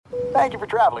Thank you for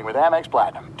traveling with Amex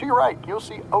Platinum. To your right, you'll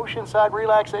see oceanside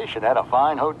relaxation at a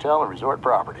fine hotel and resort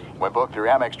property. When booked through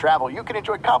Amex Travel, you can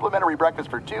enjoy complimentary breakfast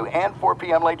for 2 and 4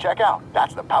 p.m. late checkout.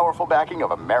 That's the powerful backing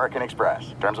of American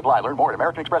Express. Terms apply. Learn more at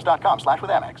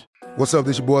americanexpress.com/withAmex. What's up?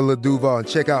 This your boy Lil Duval, and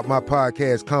check out my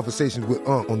podcast, Conversations with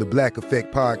Unc, on the Black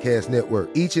Effect Podcast Network.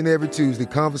 Each and every Tuesday,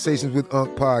 Conversations with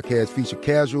Unc podcast feature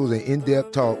casual and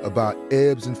in-depth talk about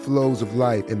ebbs and flows of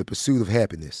life and the pursuit of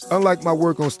happiness. Unlike my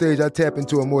work on stage, I tap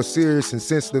into a more serious and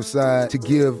sensitive side to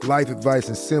give life advice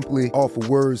and simply offer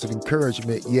words of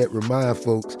encouragement, yet remind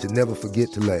folks to never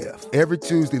forget to laugh. Every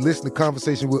Tuesday, listen to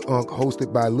Conversations with Unc,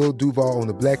 hosted by Lil Duval on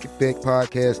the Black Effect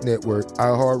Podcast Network,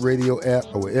 iHeartRadio app,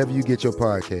 or wherever you get your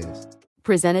podcasts.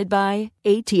 Presented by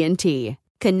AT&T.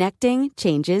 Connecting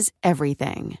changes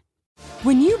everything.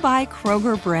 When you buy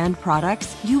Kroger brand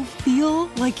products, you feel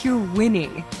like you're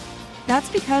winning. That's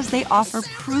because they offer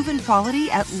proven quality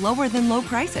at lower than low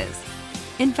prices.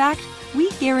 In fact,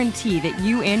 we guarantee that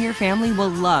you and your family will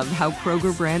love how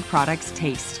Kroger brand products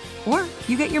taste, or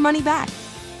you get your money back.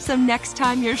 So next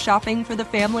time you're shopping for the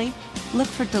family, look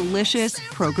for delicious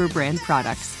Kroger brand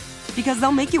products, because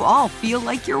they'll make you all feel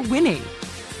like you're winning.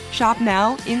 Shop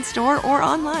now, in-store, or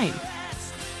online.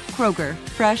 Kroger,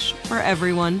 fresh for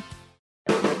everyone.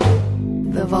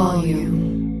 The Volume.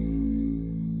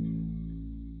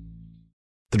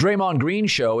 The Draymond Green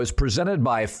Show is presented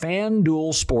by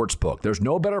FanDuel Sportsbook. There's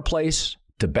no better place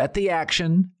to bet the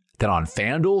action than on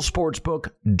FanDuel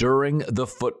Sportsbook during the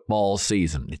football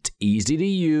season. It's easy to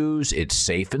use. It's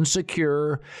safe and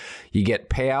secure. You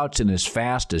get payouts in as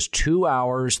fast as 2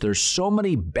 hours. There's so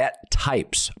many bet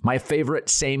types. My favorite,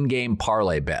 same-game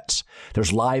parlay bets.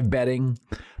 There's live betting,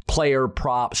 player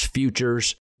props,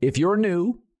 futures. If you're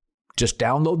new, just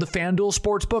download the FanDuel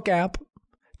Sportsbook app.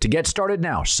 To get started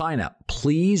now, sign up.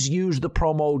 Please use the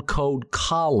promo code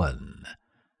COLIN.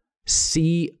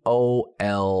 COLIN.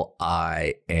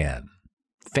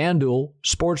 FanDuel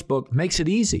Sportsbook makes it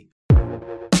easy.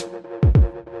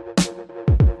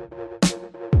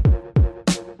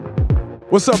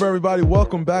 What's up, everybody?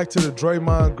 Welcome back to the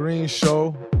Draymond Green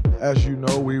Show. As you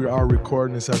know, we are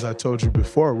recording this, as I told you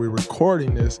before, we're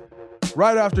recording this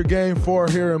right after Game 4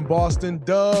 here in Boston.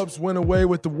 Dubs went away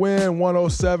with the win,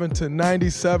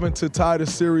 107-97 to tie the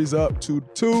series up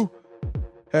 2-2.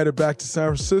 Headed back to San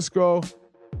Francisco.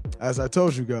 As I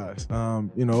told you guys,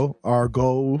 our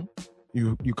goal,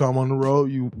 you come on the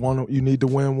road, you need to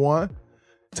win one,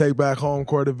 take back home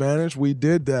court advantage. We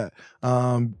did that.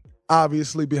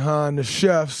 Obviously behind the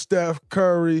chef, Steph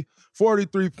Curry,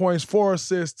 43 points, 4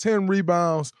 assists, 10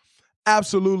 rebounds.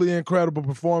 Absolutely incredible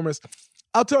performance.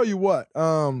 I'll tell you what,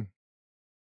 to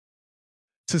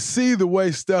see the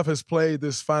way Steph has played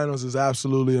this finals is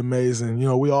absolutely amazing. You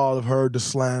know, we all have heard the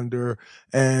slander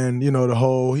and, the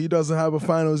whole, he doesn't have a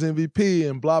finals MVP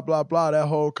and blah, blah, blah, that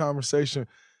whole conversation.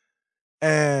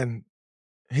 And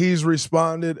he's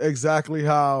responded exactly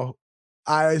how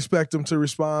I expect him to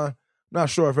respond. Not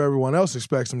sure if everyone else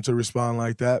expects him to respond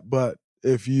like that, but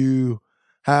if you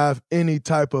have any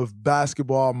type of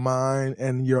basketball mind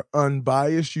and you're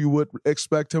unbiased, you would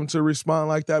expect him to respond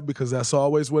like that because that's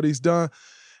always what he's done.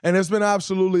 And it's been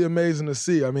absolutely amazing to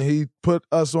see. I mean, he put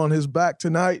us on his back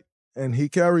tonight, and he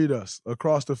carried us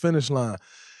across the finish line.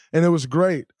 And it was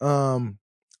great.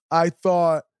 I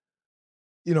thought,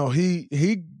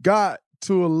 he got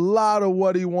to a lot of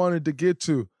what he wanted to get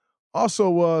to. Also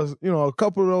was, a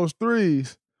couple of those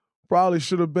threes probably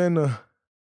should have been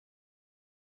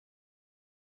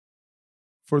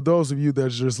for those of you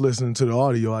that's just listening to the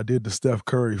audio, I did the Steph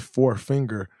Curry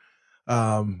 4-finger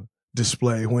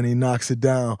display when he knocks it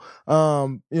down.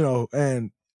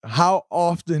 And how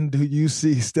often do you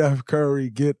see Steph Curry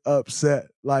get upset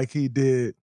like he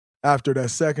did after that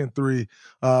second three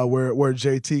where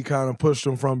JT kind of pushed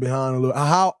him from behind a little?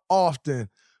 How often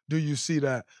do you see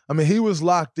that? I mean, he was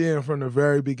locked in from the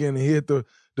very beginning. He hit the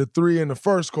three in the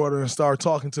first quarter and started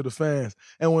talking to the fans.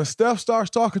 And when Steph starts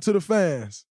talking to the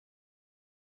fans,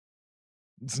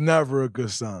 it's never a good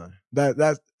sign.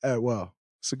 It's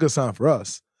a good sign for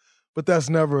us, but that's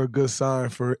never a good sign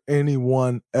for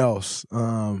anyone else.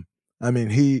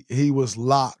 He was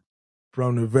locked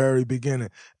from the very beginning.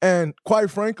 And quite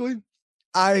frankly,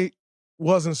 I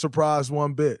wasn't surprised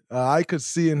one bit. I could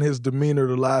see in his demeanor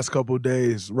the last couple of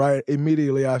days, right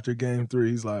immediately after Game 3,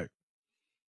 he's like,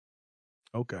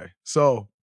 okay. So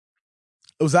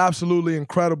it was absolutely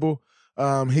incredible.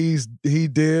 He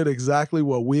did exactly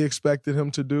what we expected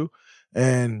him to do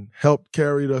and helped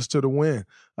carry us to the win.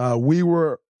 We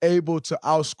were able to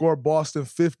outscore Boston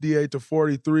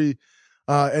 58-43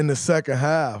 in the second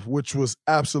half, which was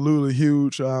absolutely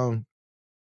huge.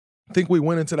 I think we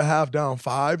went into the half down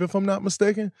 5, if I'm not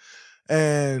mistaken.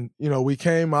 And, we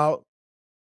came out,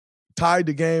 tied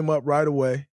the game up right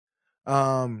away.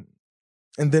 And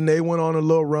then they went on a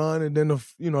little run. And then,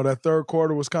 that third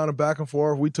quarter was kind of back and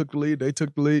forth. We took the lead. They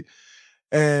took the lead.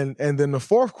 And then the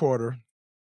fourth quarter,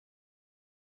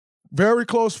 very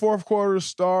close fourth quarter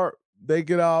start. They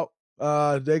get out.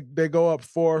 They go up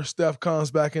 4. Steph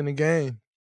comes back in the game.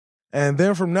 And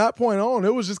then from that point on,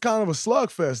 it was just kind of a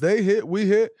slugfest. They hit, we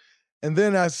hit. And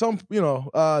then at some,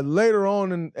 later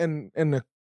on in the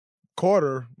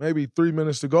quarter, maybe 3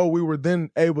 minutes to go, we were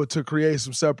then able to create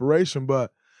some separation.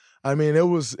 But, I mean, it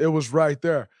was right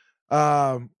there.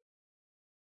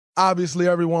 Obviously,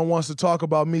 everyone wants to talk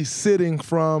about me sitting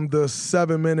from the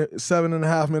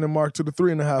 7.5 minute mark to the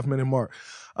 3.5 minute mark.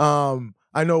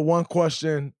 I know one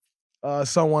question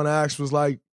someone asked was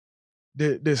like,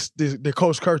 did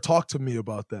Coach Kerr talk to me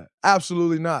about that?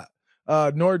 Absolutely not.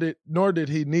 Nor did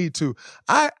he need to.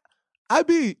 I'd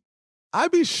be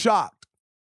shocked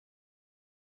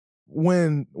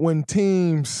when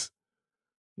teams,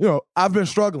 I've been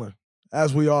struggling,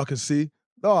 as we all can see.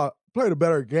 Though I played a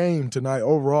better game tonight,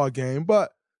 overall game,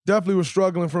 but definitely was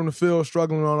struggling from the field,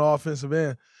 struggling on the offensive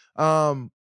end.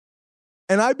 And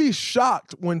I'd be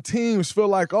shocked when teams feel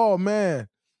like, oh man,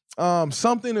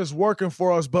 something is working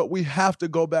for us, but we have to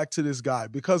go back to this guy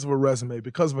because of a resume,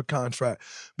 because of a contract,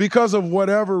 because of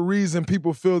whatever reason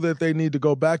people feel that they need to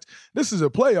go back. This is a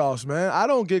playoffs, man. I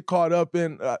don't get caught up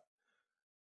in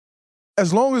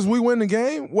as long as we win the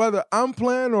game, whether I'm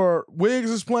playing or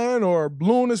Wiggs is playing or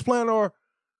Bloom is playing or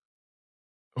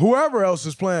whoever else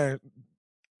is playing.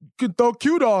 You could throw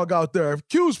Q-Dog out there if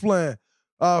Q's playing.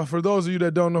 For those of you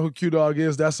that don't know who Q-Dog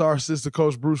is, that's our assistant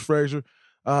coach, Bruce Frazier.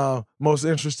 Most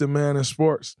interested man in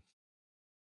sports.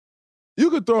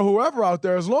 You could throw whoever out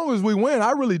there. As long as we win,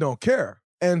 I really don't care.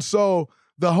 And so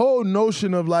the whole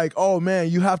notion of like, oh man,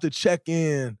 you have to check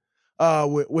in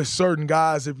with certain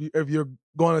guys if you're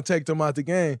going to take them out the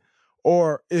game,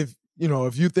 or if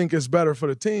you think it's better for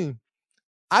the team,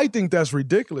 I think that's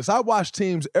ridiculous. I watch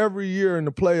teams every year in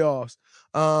the playoffs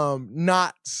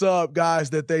not sub guys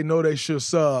that they know they should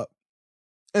sub,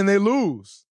 and they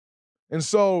lose. And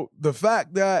so the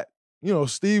fact that,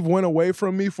 Steve went away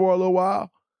from me for a little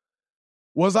while,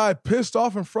 was I pissed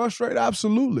off and frustrated?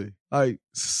 Absolutely. Like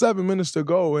 7 minutes to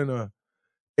go in a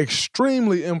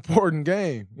extremely important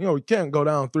game. You can't go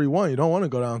down 3-1. You don't want to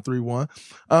go down 3-1.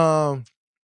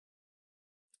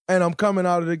 And I'm coming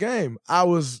out of the game. I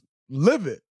was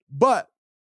livid, but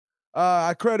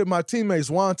I credit my teammates,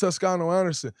 Juan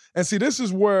Toscano-Anderson. And see, this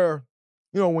is where,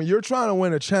 when you're trying to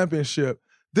win a championship,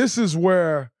 this is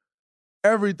where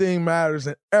everything matters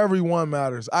and everyone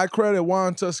matters. I credit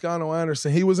Juan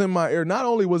Toscano-Anderson. He was in my ear. Not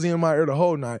only was he in my ear the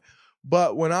whole night,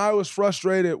 but when I was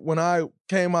frustrated, when I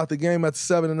came out the game at the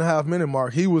 7.5 minute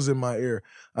mark, he was in my ear.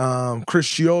 Chris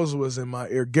Chioza was in my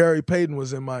ear. Gary Payton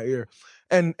was in my ear.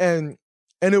 And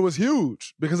it was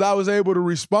huge because I was able to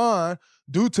respond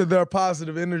due to their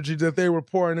positive energy that they were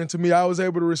pouring into me. I was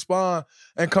able to respond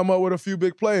and come up with a few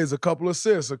big plays, a couple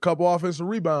assists, a couple offensive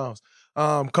rebounds,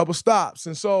 couple stops.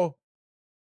 And so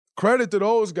credit to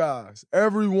those guys.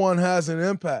 Everyone has an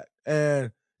impact.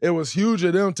 And it was huge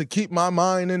of them to keep my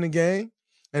mind in the game,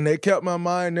 and they kept my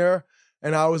mind there,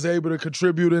 and I was able to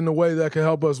contribute in a way that could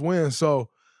help us win. So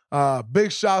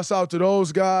big shouts out to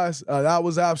those guys. That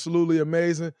was absolutely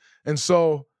amazing. And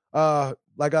so,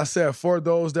 like I said, for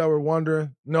those that were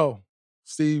wondering, no,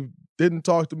 Steve didn't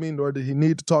talk to me, nor did he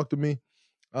need to talk to me.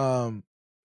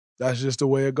 That's just the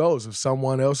way it goes. If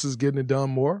someone else is getting it done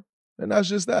more, then that's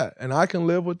just that. And I can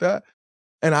live with that.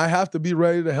 And I have to be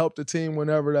ready to help the team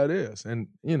whenever that is. And,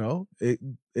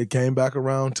 it came back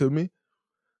around to me.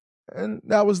 And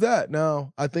that was that.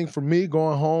 Now, I think for me,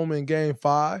 going home in Game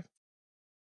 5,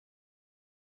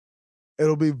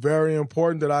 it'll be very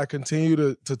important that I continue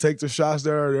to take the shots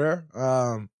that are there.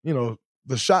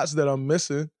 The shots that I'm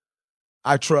missing,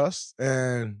 I trust.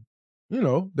 And,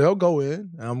 they'll go in.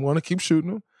 And I'm going to keep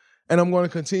shooting them. And I'm going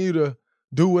to continue to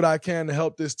do what I can to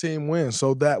help this team win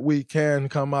so that we can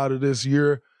come out of this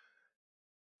year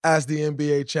as the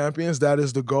NBA champions. That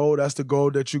is the goal. That's the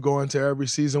goal that you go into every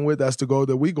season with. That's the goal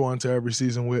that we go into every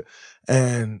season with.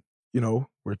 And,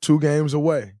 we're 2 games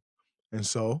away. And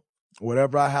so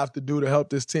whatever I have to do to help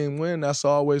this team win, that's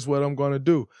always what I'm going to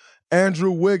do.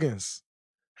 Andrew Wiggins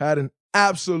had an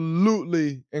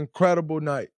absolutely incredible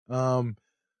night.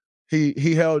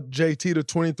 He held JT to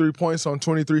 23 points on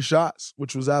 23 shots,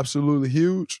 which was absolutely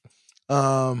huge.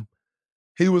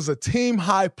 He was a team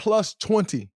high plus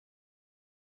 20.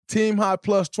 Team high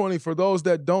plus 20. For those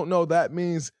that don't know, that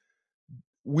means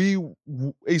we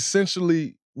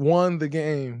essentially won the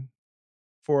game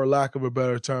for a lack of a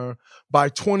better term, by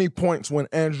 20 points when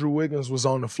Andrew Wiggins was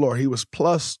on the floor. He was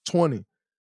plus 20.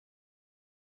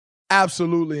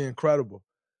 Absolutely incredible.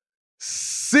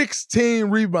 16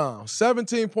 rebounds,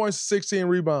 17 points, 16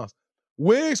 rebounds.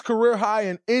 Wiggs' career high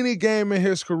in any game in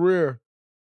his career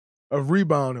of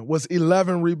rebounding was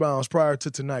 11 rebounds prior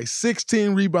to tonight.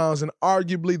 16 rebounds in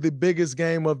arguably the biggest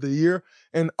game of the year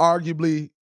and not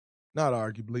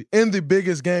arguably, in the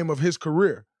biggest game of his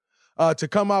career. To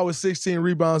come out with 16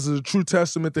 rebounds is a true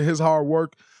testament to his hard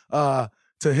work, to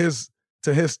his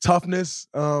toughness,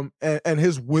 and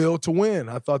his will to win.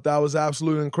 I thought that was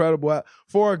absolutely incredible.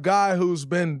 For a guy who's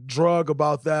been drug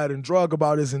about that and drug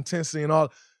about his intensity and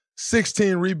all,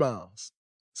 16 rebounds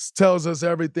tells us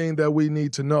everything that we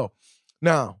need to know.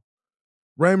 Now,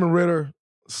 Raymond Ritter,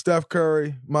 Steph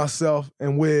Curry, myself,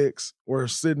 and Wiggs were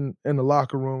sitting in the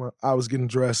locker room. I was getting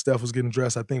dressed. Steph was getting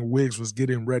dressed. I think Wiggs was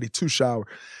getting ready to shower.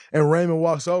 And Raymond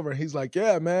walks over, and he's like,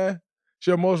 yeah, man, it's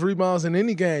your most rebounds in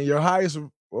any game. Your highest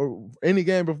any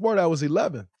game before that was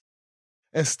 11.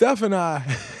 And Steph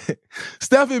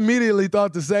immediately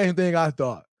thought the same thing I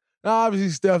thought. Now, obviously,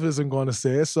 Steph isn't going to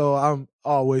say it, so I'm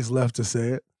always left to say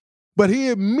it. But he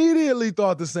immediately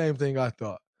thought the same thing I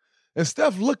thought. And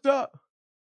Steph looked up,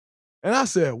 and I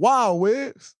said, wow,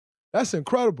 Wiggs, that's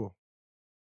incredible.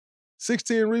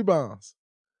 16 rebounds.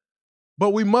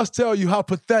 But we must tell you how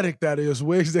pathetic that is,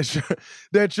 Wiggs,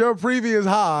 that your previous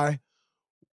high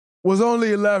was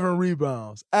only 11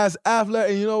 rebounds. As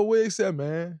athletic, and you know what Wiggs said,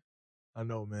 man, I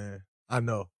know, man, I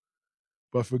know.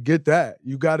 But forget that.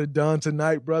 You got it done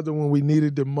tonight, brother, when we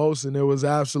needed the most, and it was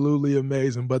absolutely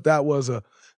amazing. But that was a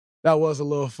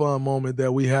little fun moment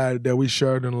that we had, that we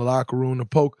shared in the locker room to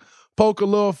poke a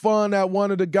little fun at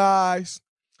one of the guys.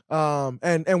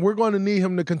 And we're going to need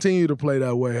him to continue to play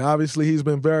that way. Obviously, he's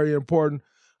been very important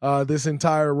this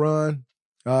entire run,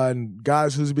 and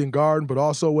guys who's been guarding, but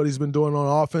also what he's been doing on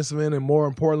the offensive end and more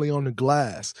importantly on the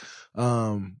glass.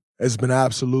 It's been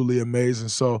absolutely amazing.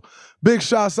 So big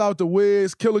shouts out to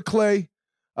Wiz. Killer Clay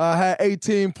had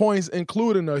 18 points,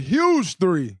 including a huge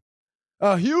three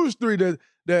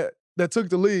that took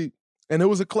the lead, and it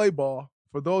was a clay ball.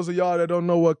 For those of y'all that don't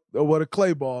know what a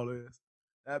clay ball is,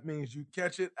 that means you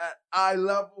catch it at eye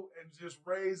level and just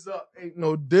raise up. Ain't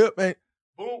no dip, ain't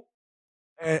boom.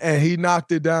 And he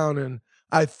knocked it down. And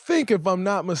I think, if I'm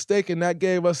not mistaken, that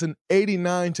gave us an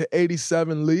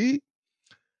 89-87 lead.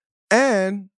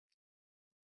 And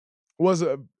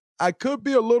I could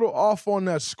be a little off on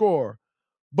that score,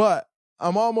 but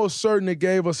I'm almost certain it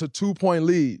gave us a 2-point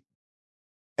lead.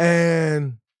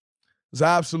 And it's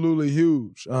absolutely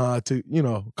huge.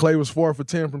 Clay was 4 for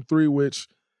 10 from 3, which,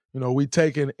 we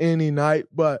take in any night.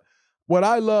 But what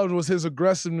I loved was his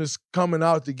aggressiveness coming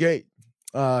out the gate.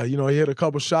 He hit a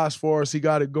couple shots for us. He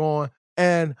got it going.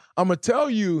 And I'm going to tell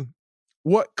you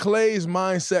what Clay's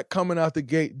mindset coming out the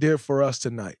gate did for us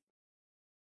tonight.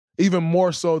 Even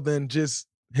more so than just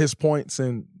his points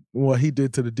and what he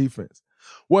did to the defense.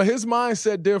 What his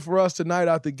mindset did for us tonight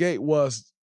out the gate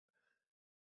was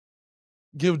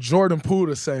give Jordan Poole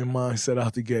the same mindset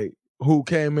out the gate, who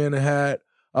came in and had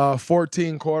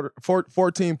 14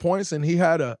 points, and he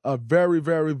had a very,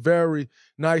 very, very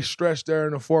nice stretch there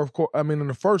in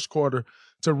the first quarter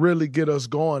to really get us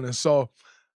going. And so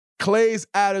Clay's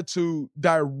attitude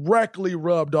directly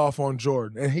rubbed off on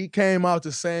Jordan, and he came out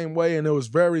the same way, and it was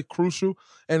very crucial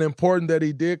and important that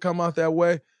he did come out that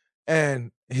way.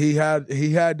 And he had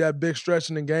that big stretch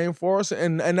in the game for us,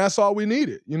 and that's all we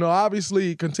needed. Obviously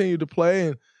he continued to play,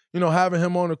 and having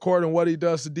him on the court and what he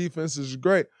does to defense is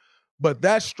great. But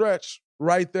that stretch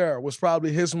right there was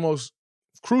probably his most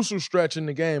crucial stretch in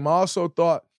the game. I also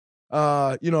thought,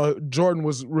 Jordan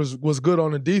was good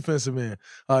on the defensive end.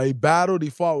 He battled, he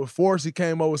fought with force, he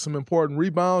came up with some important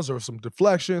rebounds or some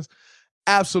deflections.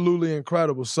 Absolutely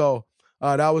incredible. So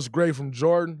that was great from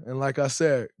Jordan, and like I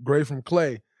said, great from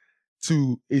Clay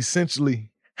to essentially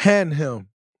hand him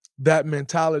that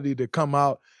mentality to come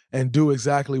out and do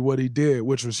exactly what he did,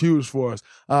 which was huge for us.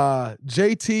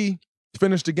 JT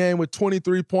finished the game with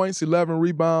 23 points, 11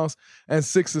 rebounds, and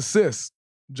 6 assists.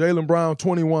 Jaylen Brown,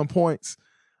 21 points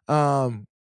on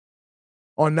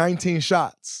 19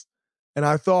 shots. And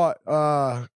I thought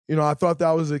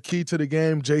that was a key to the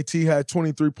game. JT had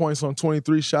 23 points on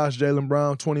 23 shots. Jaylen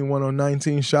Brown, 21 on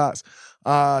 19 shots.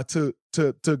 To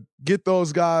get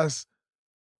those guys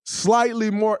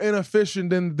slightly more inefficient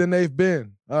than they've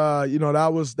been.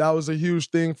 That was a huge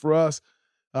thing for us.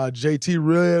 JT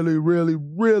really, really,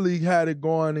 really had it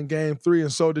going in game 3,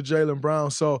 and so did Jaylen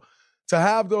Brown. So to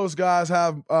have those guys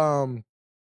have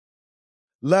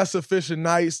less efficient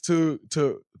nights to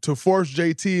force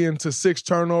JT into 6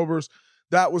 turnovers,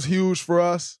 that was huge for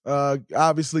us.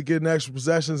 Obviously getting extra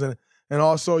possessions and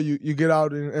also you get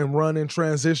out and run in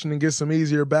transition and get some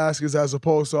easier baskets as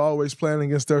opposed to always playing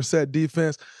against their set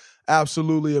defense.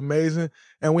 Absolutely amazing.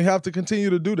 And we have to continue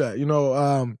to do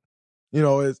that.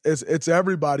 It's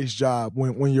everybody's job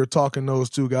when you're talking those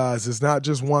two guys. It's not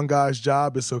just one guy's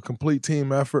job. It's a complete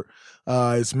team effort.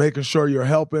 It's making sure you're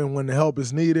helping when the help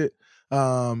is needed.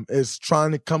 It's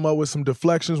trying to come up with some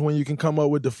deflections when you can come up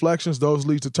with deflections. Those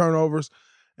lead to turnovers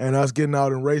and us getting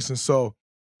out and racing. So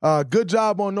good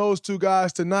job on those two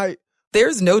guys tonight.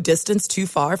 There's no distance too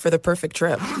far for the perfect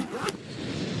trip.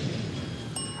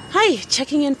 Hi,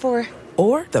 checking in for...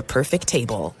 Or the perfect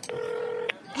table.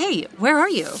 Hey, where are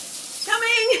you?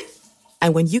 Coming!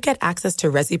 And when you get access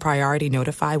to Resi Priority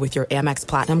Notify with your Amex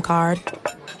Platinum card...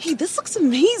 Hey, this looks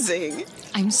amazing.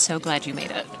 I'm so glad you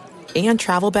made it. And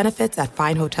travel benefits at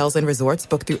fine hotels and resorts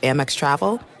booked through Amex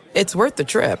Travel, it's worth the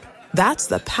trip. That's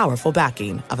the powerful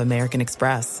backing of American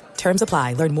Express. Terms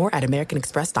apply. Learn more at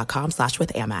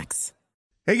americanexpress.com/withAmex.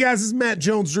 Hey guys, this is Matt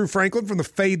Jones, Drew Franklin from the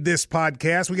Fade This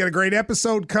podcast. We got a great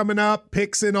episode coming up.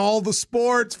 Picks in all the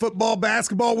sports, football,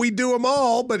 basketball, we do them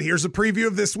all. But here's a preview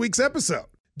of this week's episode.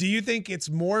 Do you think it's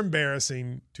more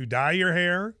embarrassing to dye your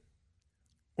hair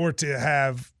or to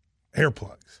have hair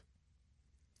plugs?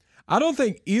 I don't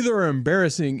think either are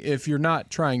embarrassing if you're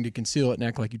not trying to conceal it and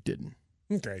act like you didn't.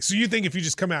 Okay, so you think if you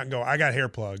just come out and go, I got hair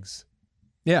plugs.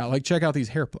 Yeah, like check out these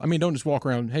hair plugs. I mean, don't just walk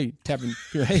around, hey, tapping,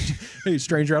 hey,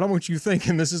 stranger, I don't want you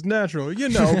thinking this is natural.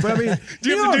 But I mean, do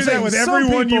you have to do that with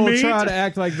everyone you meet? Try to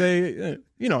act like they,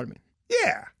 you know what I mean?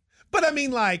 Yeah. But I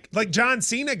mean, like John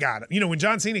Cena got it. When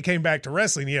John Cena came back to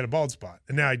wrestling, he had a bald spot,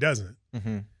 and now he doesn't.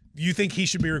 Mm-hmm. You think he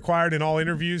should be required in all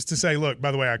interviews to say, look,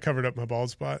 by the way, I covered up my bald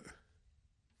spot?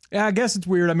 Yeah, I guess it's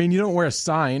weird. I mean, you don't wear a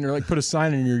sign or put a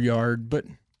sign in your yard, but...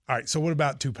 All right, so what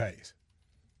about toupees?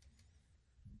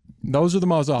 Those are the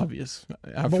most obvious.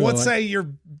 But let's say you're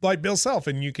like Bill Self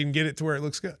and you can get it to where it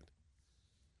looks good.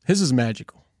 His is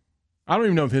magical. I don't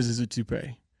even know if his is a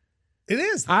toupee. It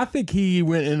is. I think he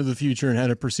went into the future and had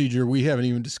a procedure we haven't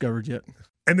even discovered yet.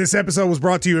 And this episode was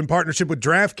brought to you in partnership with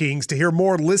DraftKings. To hear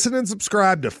more, listen and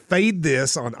subscribe to Fade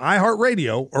This on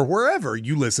iHeartRadio or wherever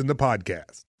you listen to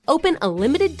podcasts. Open a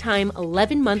limited-time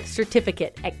 11-month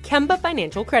certificate at Kemba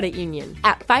Financial Credit Union.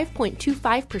 At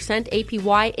 5.25%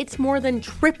 APY, it's more than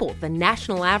triple the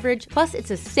national average, plus it's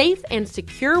a safe and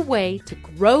secure way to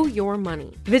grow your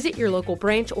money. Visit your local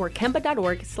branch or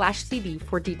kemba.org/CD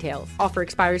for details. Offer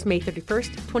expires May 31st,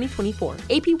 2024.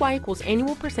 APY equals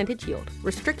annual percentage yield.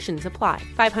 Restrictions apply.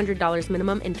 $500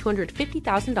 minimum and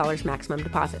 $250,000 maximum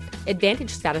deposit. Advantage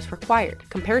status required.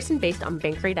 Comparison based on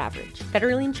bank rate average.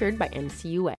 Federally insured by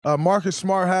NCUA. Marcus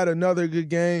Smart had another good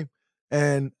game,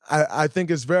 and I think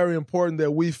it's very important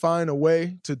that we find a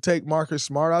way to take Marcus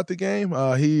Smart out the game.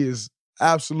 He is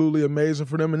absolutely amazing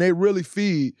for them, and they really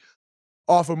feed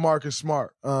off of Marcus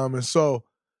Smart. And so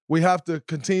we have to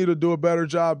continue to do a better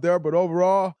job there. But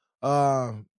overall,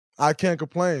 I can't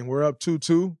complain. We're up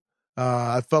 2-2.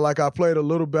 I felt like I played a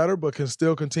little better, but can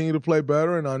still continue to play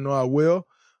better, and I know I will.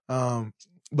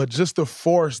 But just the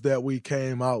force that we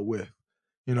came out with.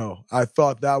 I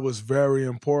thought that was very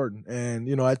important. And,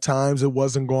 at times it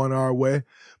wasn't going our way,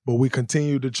 but we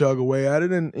continued to chug away at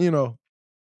it and,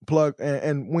 plug.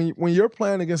 And when you're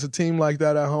playing against a team like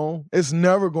that at home, it's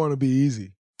never going to be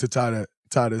easy to tie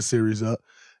that series up.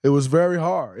 It was very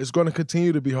hard. It's going to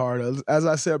continue to be hard. As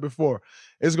I said before,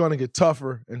 it's going to get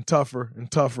tougher and tougher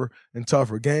and tougher and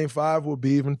tougher. Game 5 will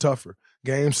be even tougher.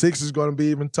 Game 6 is going to be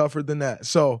even tougher than that.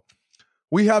 So,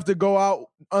 we have to go out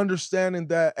understanding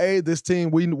that, this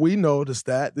team, we know the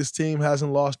stat. This team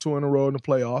hasn't lost 2 in a row in the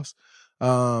playoffs.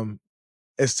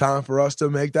 It's time for us to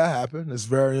make that happen. It's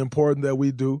very important that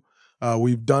we do.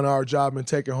 We've done our job in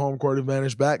taking home court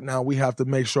advantage back. Now we have to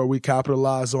make sure we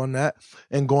capitalize on that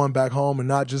and going back home and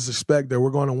not just expect that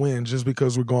we're going to win just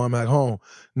because we're going back home.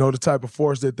 Know the type of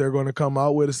force that they're going to come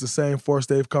out with. It's the same force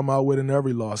they've come out with in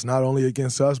every loss, not only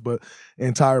against us, but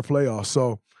entire playoffs.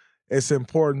 So, it's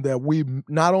important that we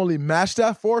not only match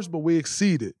that force, but we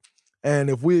exceed it. And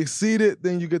if we exceed it,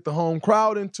 then you get the home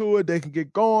crowd into it. They can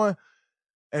get going.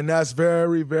 And that's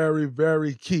very, very,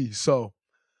 very key. So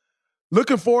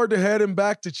looking forward to heading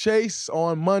back to Chase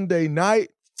on Monday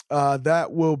night.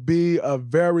 That will be a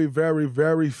very, very,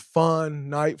 very fun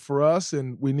night for us.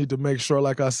 And we need to make sure,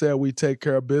 like I said, we take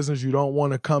care of business. You don't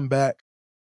want to come back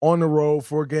on the road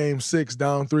for Game 6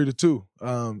 down 3-2.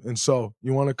 And so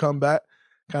you want to come back.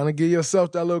 Kind of give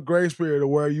yourself that little grace period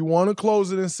where you want to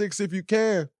close it in 6 if you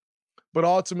can, but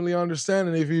ultimately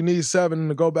understanding if you need 7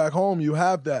 to go back home, you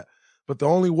have that. But the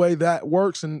only way that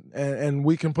works and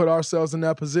we can put ourselves in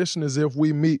that position is if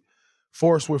we meet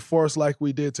force with force like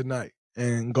we did tonight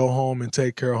and go home and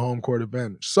take care of home court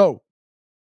advantage. So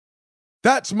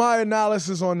that's my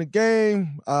analysis on the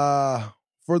game.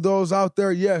 For those out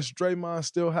there, yes, Draymond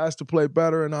still has to play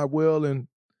better, and I will, and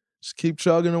just keep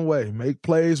chugging away. Make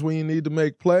plays when you need to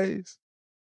make plays.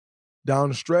 Down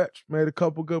the stretch, made a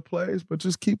couple good plays, but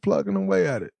just keep plugging away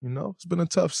at it. It's been a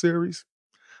tough series.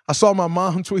 I saw my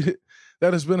mom tweet it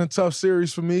that it's been a tough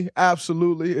series for me.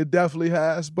 Absolutely, it definitely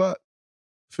has, but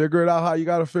figure it out how you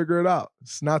got to figure it out.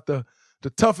 It's not the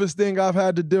toughest thing I've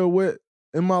had to deal with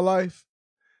in my life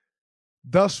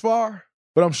thus far,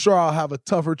 but I'm sure I'll have a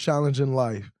tougher challenge in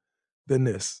life than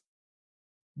this.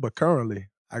 But currently,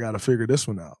 I got to figure this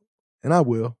one out, and I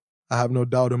will. I have no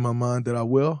doubt in my mind that I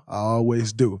will. I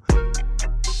always do.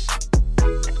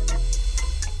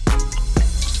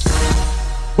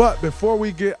 But before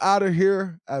we get out of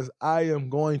here, as I am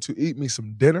going to eat me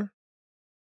some dinner.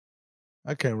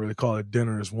 I can't really call it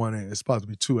dinner. It's 1 a.m. It's supposed to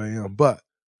be 2 a.m., but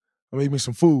I'm going to eat me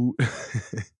some food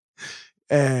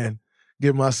and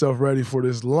get myself ready for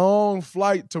this long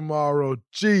flight tomorrow.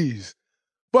 Jeez.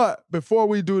 But before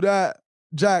we do that,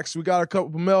 Jax, we got a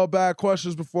couple mailbag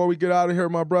questions before we get out of here,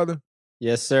 my brother.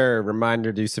 Yes, sir.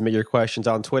 Reminder to submit your questions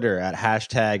on Twitter at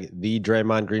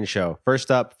 #TheDraymondGreenShow. First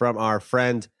up from our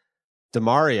friend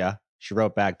Demaria. She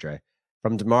wrote back, Dre.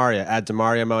 From Demaria at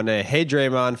Demaria Monet. Hey,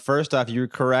 Draymond. First off, you're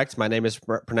correct. My name is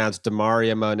pronounced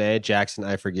Demaria Monet. Jackson,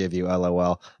 I forgive you.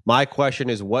 LOL. My question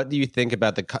is, what do you think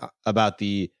about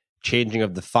the changing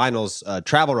of the finals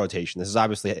travel rotation? This is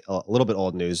obviously a little bit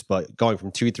old news, but going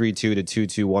from 2-3-2 to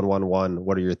 2-2-1-1-1,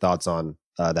 what are your thoughts on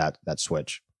that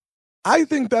switch? I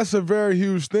think that's a very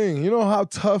huge thing. You know how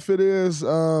tough it is.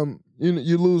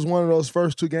 You lose one of those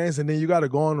first two games, and then you got to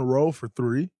go on the road for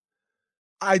 3.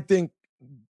 I think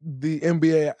the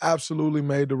NBA absolutely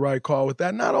made the right call with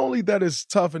that. Not only that it's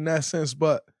tough in that sense,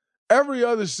 but every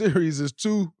other series is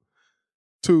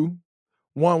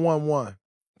 2-2-1-1-1.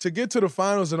 To get to the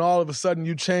finals and all of a sudden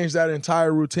you change that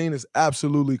entire routine is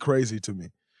absolutely crazy to me.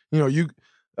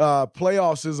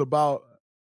 Playoffs is about,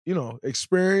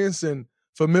 experience and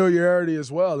familiarity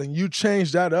as well. And you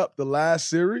change that up the last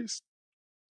series.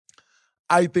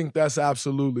 I think that's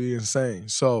absolutely insane.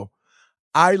 So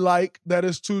I like that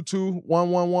it's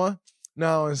 2-2-1-1-1.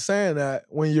 Now, in saying that,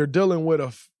 when you're dealing with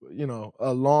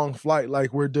a long flight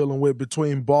like we're dealing with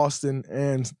between Boston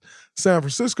and San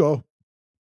Francisco,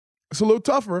 it's a little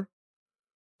tougher,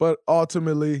 but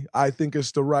ultimately, I think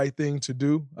it's the right thing to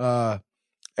do. And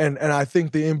I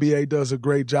think the NBA does a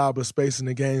great job of spacing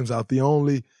the games out. The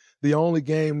only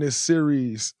game this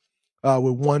series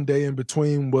with 1 day in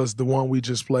between was the one we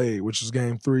just played, which was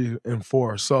game 3 and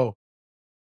 4. So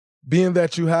being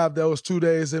that you have those 2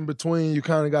 days in between, you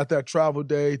kind of got that travel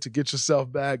day to get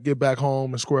yourself back, get back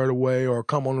home and square it away or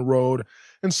come on the road.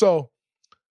 And so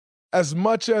as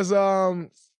much as,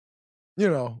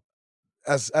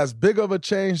 as big of a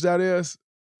change that is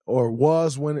or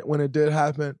was when it did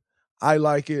happen, I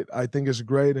like it. I think it's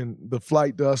great. And the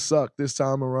flight does suck this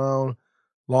time around,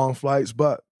 long flights,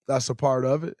 but that's a part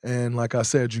of it. And like I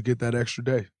said, you get that extra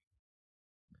day.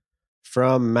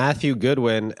 From Matthew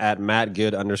Goodwin at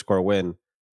MattGood_win.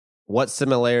 What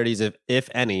similarities, if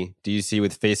any, do you see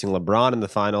with facing LeBron in the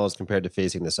finals compared to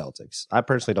facing the Celtics? I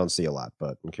personally don't see a lot,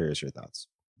 but I'm curious your thoughts.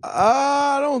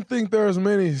 I don't think there's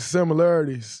many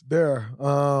similarities there.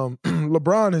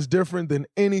 LeBron is different than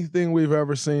anything we've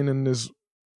ever seen in this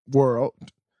world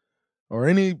or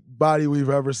anybody we've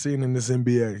ever seen in this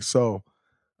NBA. So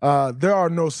there are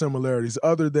no similarities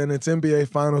other than it's NBA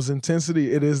Finals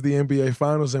intensity. It is the NBA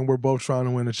Finals, and we're both trying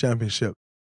to win a championship.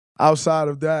 Outside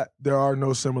of that, there are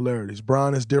no similarities.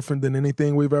 Bron is different than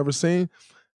anything we've ever seen,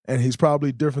 and he's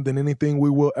probably different than anything we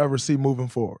will ever see moving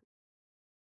forward.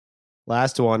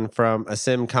 Last one from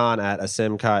Asim Khan at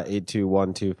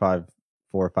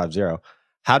AsimKhan82125450.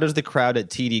 How does the crowd at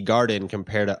TD Garden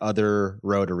compare to other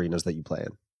road arenas that you play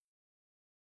in?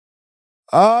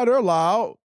 They're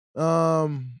loud.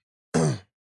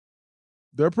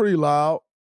 They're pretty loud.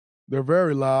 They're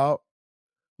very loud.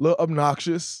 A little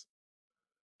obnoxious.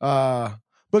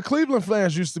 But Cleveland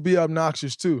fans used to be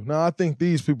obnoxious too. Now I think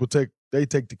these people take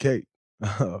the cake.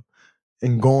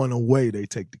 And going away, they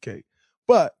take the cake.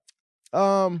 But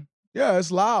yeah,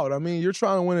 it's loud. I mean, you're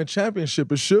trying to win a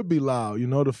championship. It should be loud.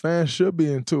 The fans should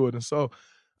be into it. And so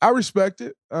I respect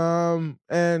it.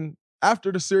 And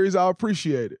after the series, I'll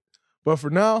appreciate it. But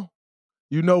for now,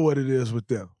 you know what it is with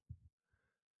them.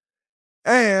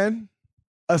 And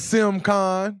Asim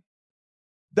Khan,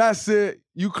 that's it.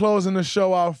 You closing the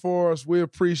show out for us. We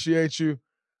appreciate you.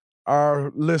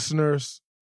 Our listeners,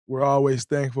 we're always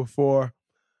thankful for.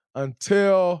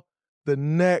 Until the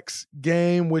next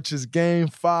game, which is Game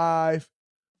 5,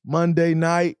 Monday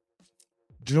night,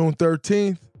 June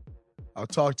 13th. I'll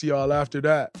talk to y'all after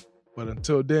that. But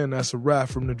until then, that's a wrap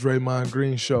from the Draymond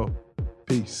Green Show.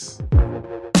 Peace.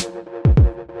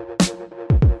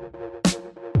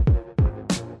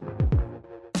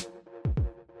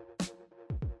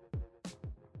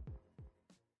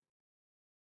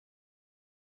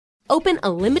 Open a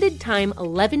limited-time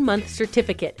 11-month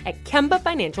certificate at Kemba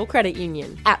Financial Credit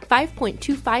Union. At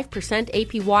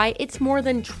 5.25% APY, it's more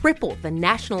than triple the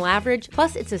national average,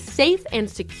 plus it's a safe and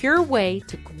secure way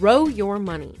to grow your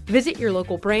money. Visit your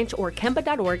local branch or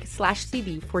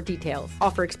kemba.org/cd for details.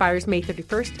 Offer expires May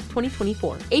 31st,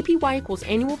 2024. APY equals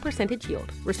annual percentage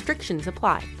yield. Restrictions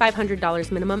apply.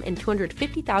 $500 minimum and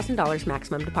 $250,000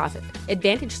 maximum deposit.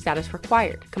 Advantage status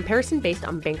required. Comparison based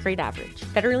on bank rate average.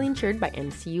 Federally insured by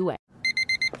NCUA.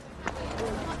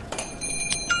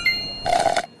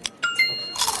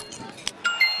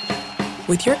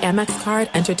 With your Amex card,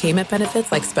 entertainment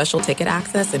benefits like special ticket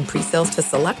access and pre-sales to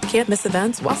select can't-miss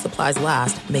events while supplies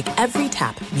last make every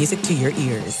tap music to your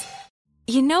ears.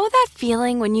 You know that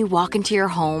feeling when you walk into your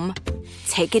home,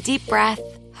 take a deep breath,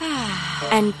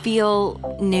 and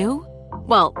feel new?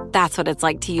 Well, that's what it's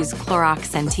like to use Clorox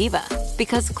Scentiva.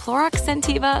 Because Clorox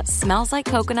Scentiva smells like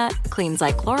coconut, cleans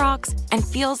like Clorox, and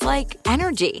feels like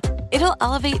energy. It'll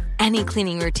elevate any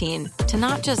cleaning routine to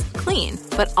not just clean,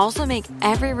 but also make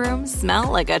every room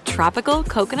smell like a tropical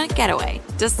coconut getaway.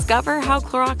 Discover how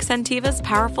Clorox Scentiva's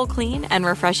powerful clean and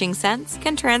refreshing scents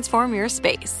can transform your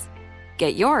space.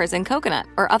 Get yours in coconut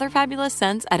or other fabulous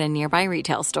scents at a nearby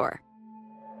retail store.